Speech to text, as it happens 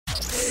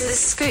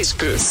Scoop.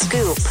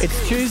 Scoop.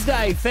 It's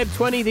Tuesday, Feb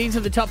 20. These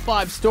are the top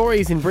 5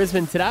 stories in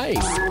Brisbane today.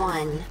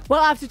 Well,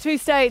 after 2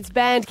 states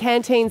banned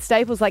canteen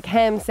staples like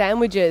ham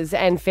sandwiches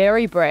and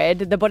fairy bread,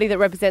 the body that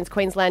represents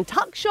Queensland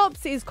Tuck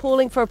Shops is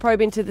calling for a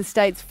probe into the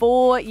state's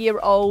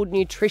 4-year-old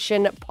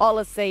nutrition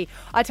policy.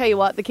 I tell you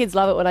what, the kids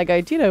love it when I go,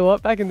 do you know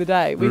what? Back in the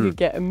day, we could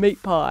get a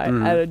meat pie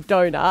and a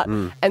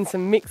donut and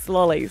some mixed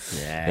lollies.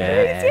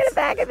 Yes. Get a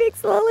bag of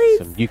mixed lollies.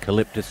 Some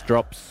eucalyptus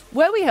drops.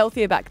 Were we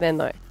healthier back then,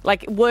 though?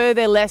 Like, were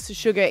there less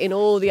sugar in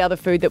all the other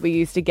food that we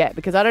used to get?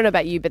 Because I don't know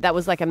about you, but that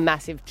was like a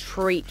massive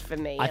treat for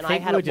me. I and I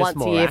think had we were it just once a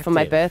more year for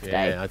my active.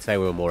 birthday. Yeah, I'd say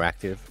we were more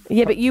active.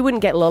 Yeah, but you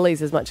wouldn't get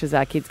lollies as much as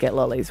our kids get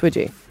lollies, would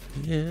you?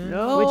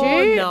 No, Would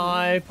you?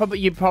 No,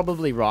 you're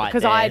probably right.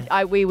 Because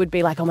there. we would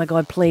be like, oh my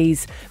God,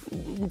 please,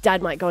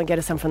 Dad might go and get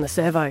us some from the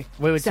servo.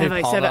 We would do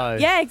polo.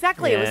 Yeah,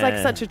 exactly. It was like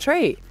Yeah. such a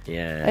treat.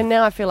 Yeah. And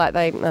now I feel like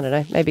they, I don't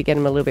know, maybe get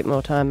them a little bit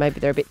more time. Maybe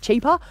they're a bit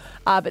cheaper.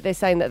 But they're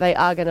saying that they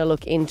are going to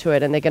look into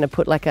it and they're going to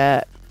put like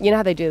a, you know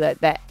how they do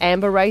that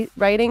amber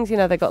ratings? You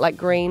know, they've got like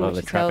green, which the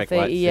is traffic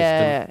healthy. light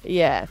Yeah,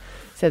 yeah.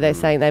 So they're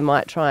saying they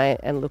might try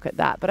and look at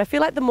that. But I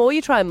feel like the more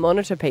you try and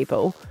monitor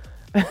people,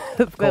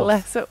 the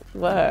less it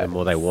works. The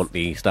more they want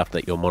the stuff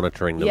that you're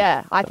monitoring them.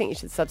 Yeah, I think you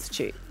should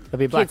substitute. There'll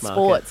be a black Kids market.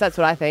 sports, that's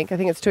what I think. I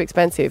think it's too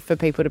expensive for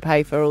people to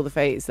pay for all the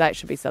fees. That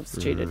should be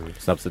substituted.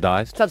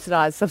 Subsidised.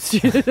 Subsidised,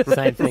 substituted.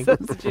 Same thing.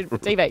 Substituted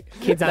TV.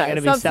 Kids aren't going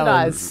to be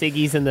selling subsidised.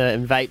 ciggies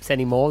and vapes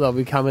anymore. They'll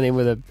be coming in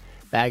with a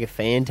bag of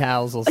fan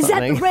towels or Is that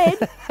something. the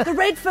red? The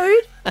red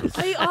food?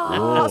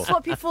 I'll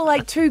swap you for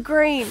like 2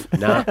 green.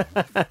 No.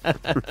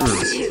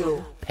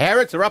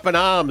 Parents are up in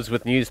arms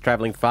with news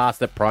travelling fast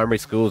that primary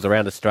schools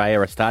around Australia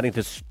are starting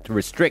to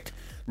restrict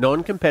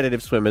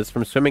non-competitive swimmers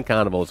from swimming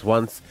carnivals.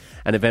 Once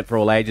an event for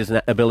all ages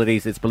and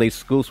abilities, it's believed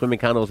school swimming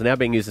carnivals are now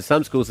being used in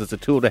some schools as a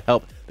tool to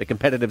help the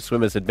competitive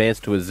swimmers advance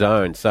to a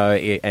zone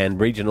and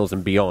regionals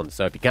and beyond.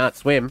 So if you can't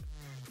swim,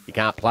 you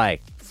can't play.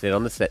 Sit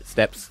on the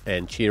steps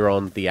and cheer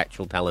on the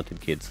actual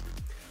talented kids.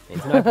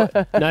 There's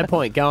no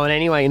point going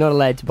anyway. You're not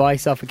allowed to buy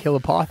yourself a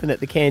killer python at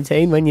the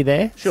canteen when you're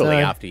there. Surely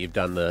So- after you've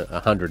done the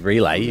 100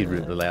 relay, you're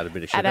allowed a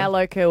bit of sugar. At our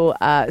local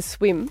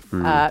swim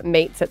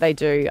meets that they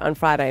do on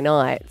Friday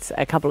nights,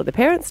 a couple of the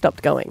parents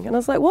stopped going. And I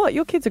was like, what?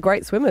 Your kids are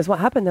great swimmers. What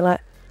happened? They're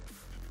like,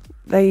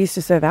 they used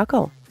to serve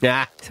alcohol.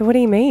 Nah. So what do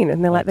you mean?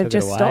 And they're like, They they've took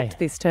it just away. stopped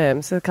this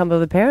term. So a couple of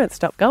the parents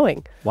stopped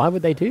going. Why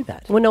would they do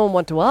that? Well, no one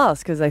wanted to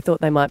ask because they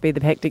thought they might be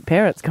the hectic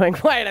parents going,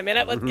 wait a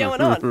minute, what's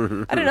going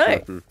on? I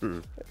don't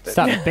know.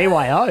 Start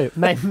BYO.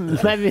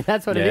 Maybe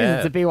that's what it Yeah.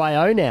 is. It's a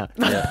BYO now.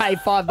 Pay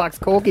 $5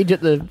 corkage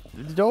at the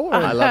door.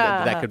 I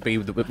love it. That could be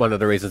one of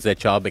the reasons their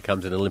child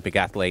becomes an Olympic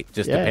athlete,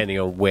 just Yeah. depending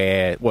on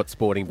what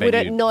sporting venue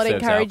Would it not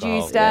serves encourage you,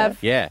 alcohol. Stav?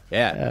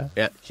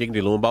 Yeah. She can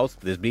do lawn bowls.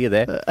 There's beer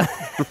there.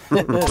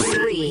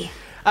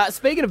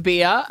 Speaking of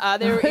beer,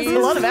 there There's is a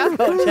lot of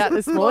alcohol chat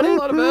this morning. A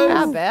lot of booze.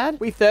 How bad?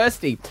 We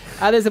thirsty.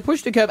 There's a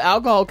push to curb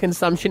alcohol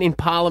consumption in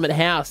Parliament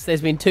House.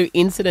 There's been 2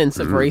 incidents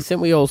of recent.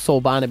 We all saw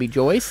Barnaby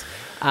Joyce.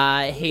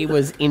 He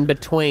was in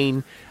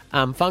between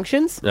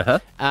functions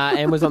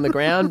and was on the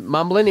ground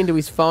mumbling into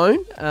his phone.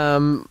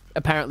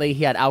 Apparently,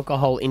 he had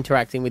alcohol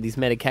interacting with his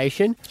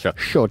medication.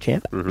 Sure,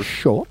 champ.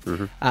 Sure.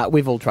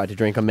 We've all tried to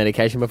drink on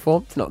medication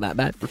before. It's not that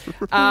bad.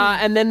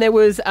 And then there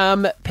was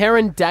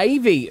Perrin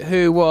Davey,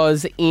 who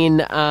was in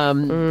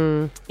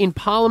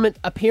Parliament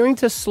appearing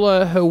to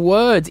slur her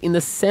words in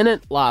the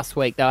Senate last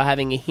week. They were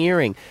having a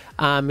hearing.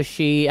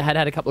 She had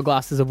a couple of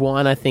glasses of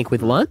wine, I think,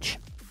 with lunch.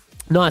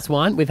 Nice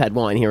wine. We've had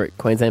wine here at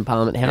Queensland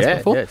Parliament House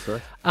before. Yeah, it's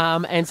nice.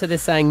 And so they're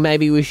saying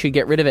maybe we should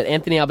get rid of it.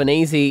 Anthony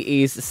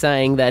Albanese is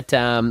saying that,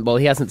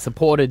 he hasn't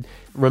supported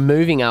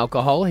removing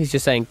alcohol. He's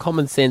just saying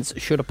common sense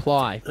should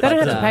apply. They don't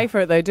have to pay for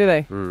it, though, do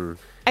they?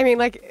 I mean,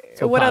 like,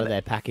 It's all what part other of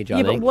their package, yeah,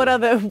 I but think. what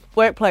other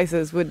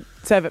workplaces would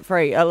serve it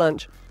free at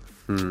lunch?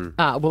 I'm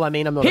not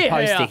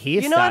opposed to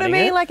here You know what I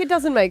mean? It. Like, it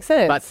doesn't make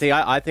sense. But see,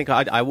 I think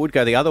I would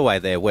go the other way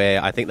there,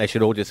 where I think they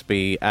should all just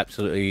be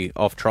absolutely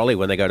off trolley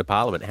when they go to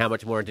Parliament. How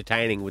much more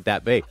entertaining would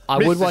that be? I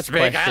would Mr. watch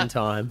Speaker, Question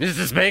Time.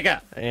 Mr. Speaker,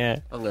 Yeah.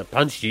 I'm going to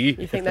punch you.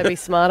 You think they'd be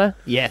smarter?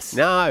 Yes.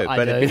 No, I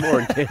but do.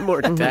 it'd be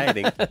more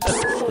entertaining.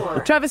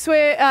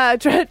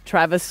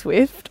 Travis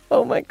Swift.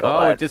 Oh, my Oh,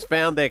 God. I just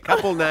found their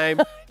couple name.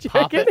 Do you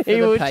reckon Puppet for he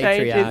the will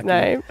change his patriarchy.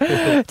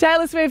 name?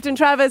 Taylor Swift and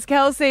Travis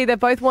Kelce, they've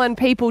both won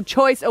People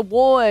Choice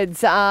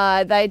Awards.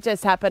 They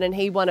just happened, and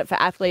he won it for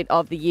Athlete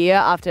of the Year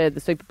after the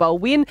Super Bowl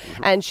win,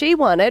 and she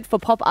won it for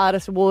Pop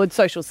Artist Award,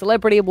 Social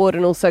Celebrity Award,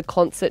 and also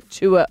Concert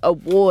Tour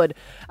Award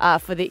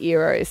for the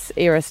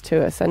Eras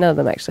Tour. So none of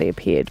them actually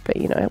appeared, but,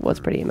 it was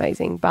pretty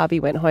amazing.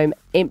 Barbie went home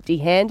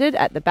empty-handed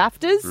at the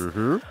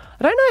BAFTAs.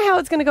 I don't know how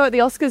it's going to go at the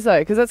Oscars, though,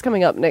 because that's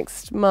coming up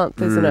next month,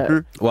 isn't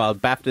it? Well,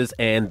 BAFTAs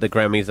and the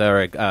Grammys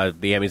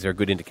the Emmys are a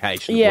good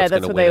indication. Yeah, of what's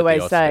that's gonna what win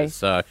they at the always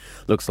say. Oscars.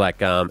 So looks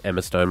like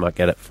Emma Stone might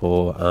get it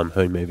for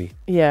Her Movie,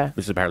 Yeah.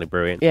 which is apparently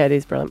brilliant. Yeah, it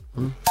is brilliant.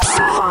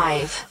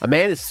 5. A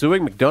man is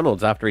suing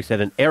McDonald's after he said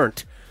an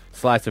errant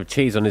slice of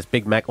cheese on his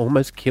Big Mac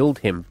almost killed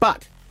him.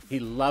 But he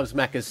loves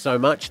Macca's so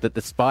much that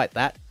despite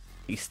that,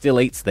 he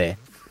still eats there.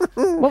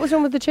 What was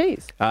wrong with the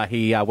cheese?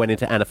 He went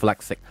into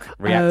anaphylactic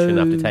reaction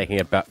after taking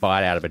a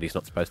bite out of it. He's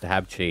not supposed to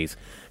have cheese.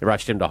 They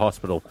rushed him to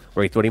hospital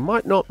where he thought he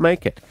might not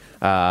make it.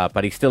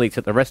 But he still eats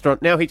at the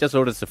restaurant. Now he just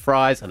orders the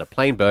fries and a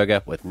plain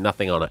burger with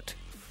nothing on it.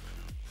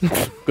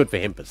 Good for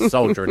him for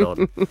soldiering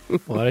on.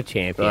 What a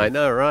champion. I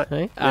know, right?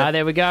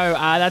 There we go.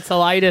 That's the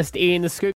latest in the Scoop.